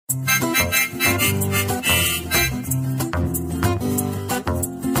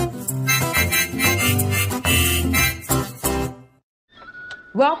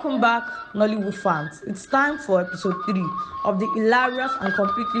Welcome back, Nollywood fans. It's time for episode 3 of the hilarious and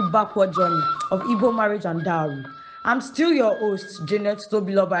completely backward journey of Igbo marriage and dowry. I'm still your host, Janet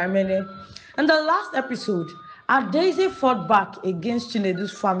Tobiloba. In the last episode, Adaeze fought back against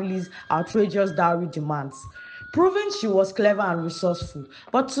Chinedu's family's outrageous dowry demands, proving she was clever and resourceful.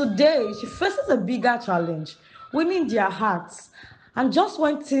 But today, she faces a bigger challenge, winning their hearts. And just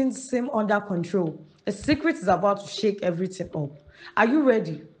when things seem under control, a secret is about to shake everything up. Are you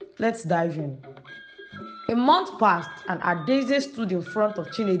ready? Let's dive in. A month passed and Adaeze stood in front of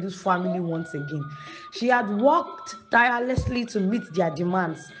Chinedu's family once again. She had worked tirelessly to meet their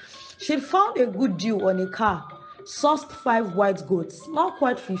demands. She'd found a good deal on a car, sourced 5 white goats, not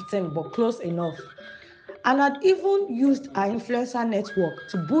quite 15 but close enough, and had even used her influencer network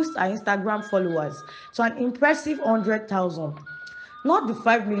to boost her Instagram followers to an impressive 100,000. Not the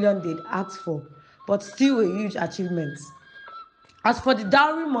 5 million they'd asked for, but still a huge achievement. As for the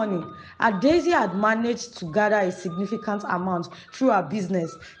dowry money, Adaeze had managed to gather a significant amount through her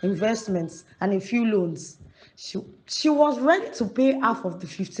business, investments, and a few loans. She was ready to pay half of the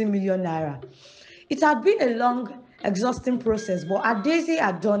 15 million naira. It had been a long, exhausting process, but Adaeze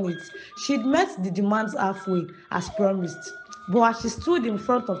had done it. She'd met the demands halfway, as promised. But as she stood in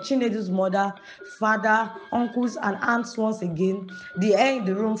front of Chinedu's mother, father, uncles, and aunts once again, the air in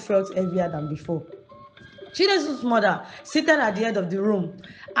the room felt heavier than before. Chinedu's mother, seated at the end of the room,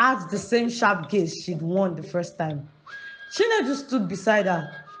 had the same sharp gaze she'd worn the first time. Chinedu stood beside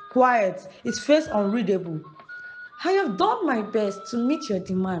her, quiet, his face unreadable. "I have done my best to meet your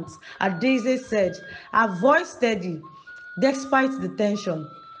demands," Adaeze said, her voice steady, despite the tension.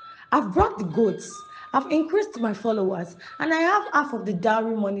 "I've brought the goats, I've increased my followers, and I have half of the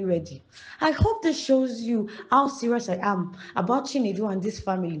dowry money ready. I hope this shows you how serious I am about Chinedu and this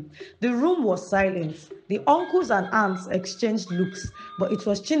family." The room was silent. The uncles and aunts exchanged looks, but it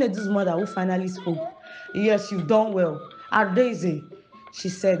was Chinedu's mother who finally spoke. "Yes, you've done well, Adaeze," she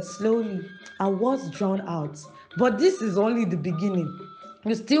said slowly, her words drawn out. "But this is only the beginning.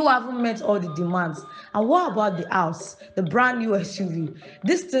 You still haven't met all the demands. And what about the house, the brand new SUV?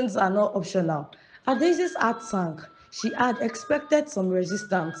 These things are not optional." Adaeze's heart sank. She had expected some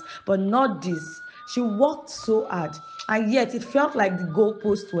resistance, but not this. She worked so hard, and yet it felt like the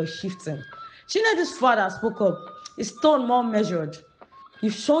goalposts were shifting. Chinedu's father spoke up, his tone more measured.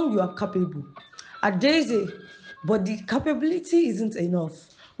 "You've shown you are capable, Adaeze, but the capability isn't enough.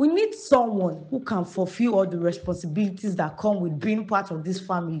 We need someone who can fulfill all the responsibilities that come with being part of this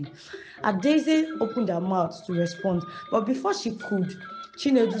family." Adaeze opened her mouth to respond, but before she could,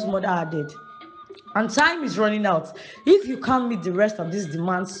 Chinedu's mother added, "And time is running out. If you can't meet the rest of these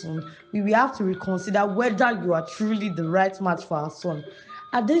demands soon, we will have to reconsider whether you are truly the right match for our son."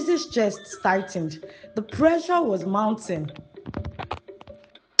 Adaeze's chest tightened. The pressure was mounting,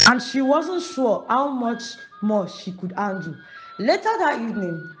 and she wasn't sure how much more she could handle. Later that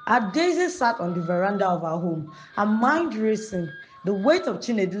evening, Adaeze sat on the veranda of her home, her mind racing. The weight of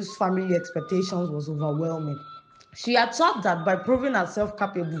Chinedu's family expectations was overwhelming. She had thought that by proving herself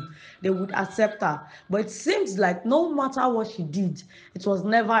capable, they would accept her, but it seems like no matter what she did, it was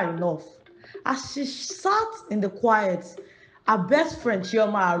never enough. As she sat in the quiet, her best friend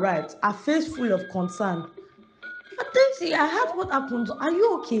Chioma arrived, her face full of concern. "Adaeze, I heard what happened. Are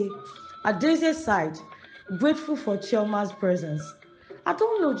you okay?" Adaeze sighed, grateful for Chioma's presence. "I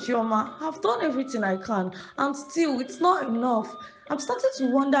don't know, Chioma. I've done everything I can, and still, it's not enough. I'm starting to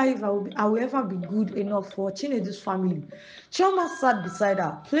wonder if I will ever be good enough for Chinedu's family." Chioma sat beside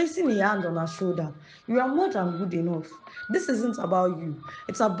her, placing a hand on her shoulder. "You are more than good enough. This isn't about you.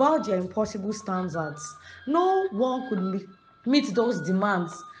 It's about their impossible standards. No one could meet those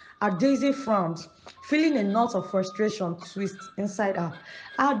demands." Adaeze frowned, feeling a knot of frustration twist inside her.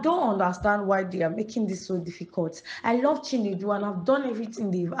 "I don't understand why they are making this so difficult. I love Chinedu and I've done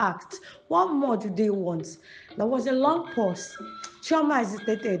everything they've asked. What more do they want?" There was a long pause. Chioma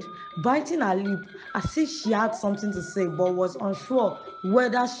hesitated, biting her lip as if she had something to say but was unsure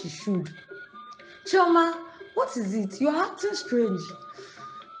whether she should. "Chioma, what is it? You're acting strange."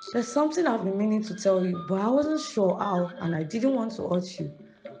 "There's something I've been meaning to tell you, but I wasn't sure how and I didn't want to hurt you."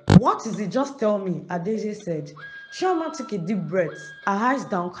 "What is it? Just tell me," Adaeze said. Chioma took a deep breath, her eyes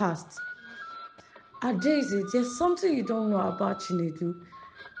downcast. "Adaeze, there's something you don't know about Chinedu.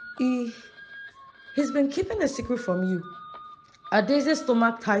 He, he's been keeping a secret from you." Adaeze's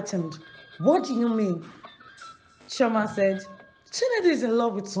stomach tightened. "What do you mean?" Chioma said. "Chinedu is in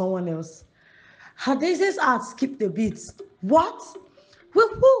love with someone else." Adaeze's heart skipped a beat. "What?"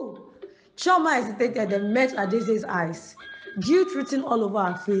 With who? Chioma hesitated and met Adese's eyes, guilt written all over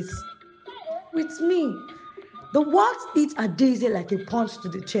her face. With me. The words hit Adese like a punch to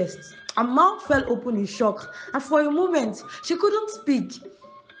the chest. Her mouth fell open in shock, and for a moment, she couldn't speak.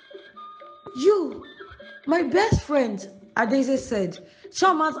 You, my best friend, Adese said.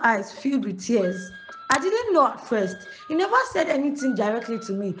 Chioma's eyes filled with tears. I didn't know at first. He never said anything directly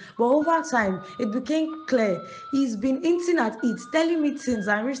to me, but over time, it became clear. He's been hinting at it, telling me things,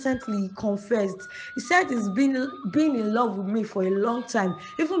 and recently he confessed. He said he's been in love with me for a long time,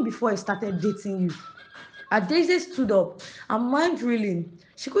 even before he started dating you. Adese stood up, her mind reeling.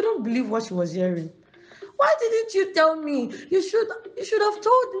 She couldn't believe what she was hearing. Why didn't you tell me? You should have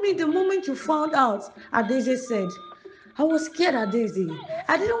told me the moment you found out, Adese said. I was scared, Adese.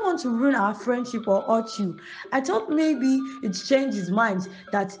 I didn't want to ruin our friendship or hurt you. I thought maybe it changed his mind,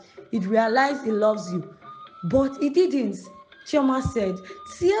 that it realized he loves you. But it didn't, Chioma said.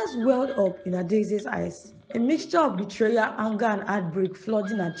 Tears welled up in Adese's eyes, a mixture of betrayal, anger, and heartbreak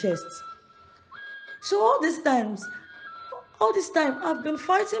flooding her chest. So all this time, I've been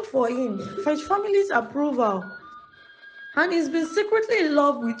fighting for him, for his family's approval. And he's been secretly in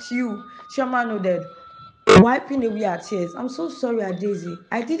love with you, Chioma nodded, wiping away her tears. I'm so sorry, Adese.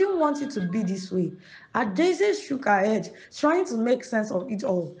 I didn't want it to be this way. Adese shook her head, trying to make sense of it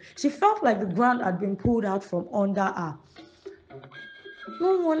all. She felt like the ground had been pulled out from under her.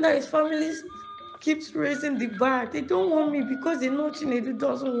 No wonder his family keeps raising the bar. They don't want me because they know Chinedu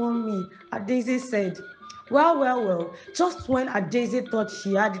doesn't want me, Adese said. Well. Just when Adese thought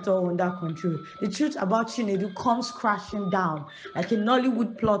she had it all under control, the truth about Chinedu comes crashing down like a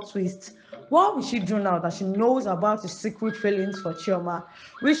Nollywood plot twist. What will she do now that she knows about his secret feelings for Chioma?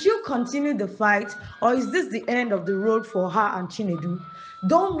 Will she continue the fight, or is this the end of the road for her and Chinedu?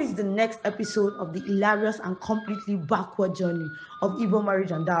 Don't miss the next episode of the hilarious and completely backward journey of Igbo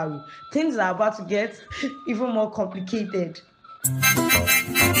marriage and dowry. Things are about to get even more complicated.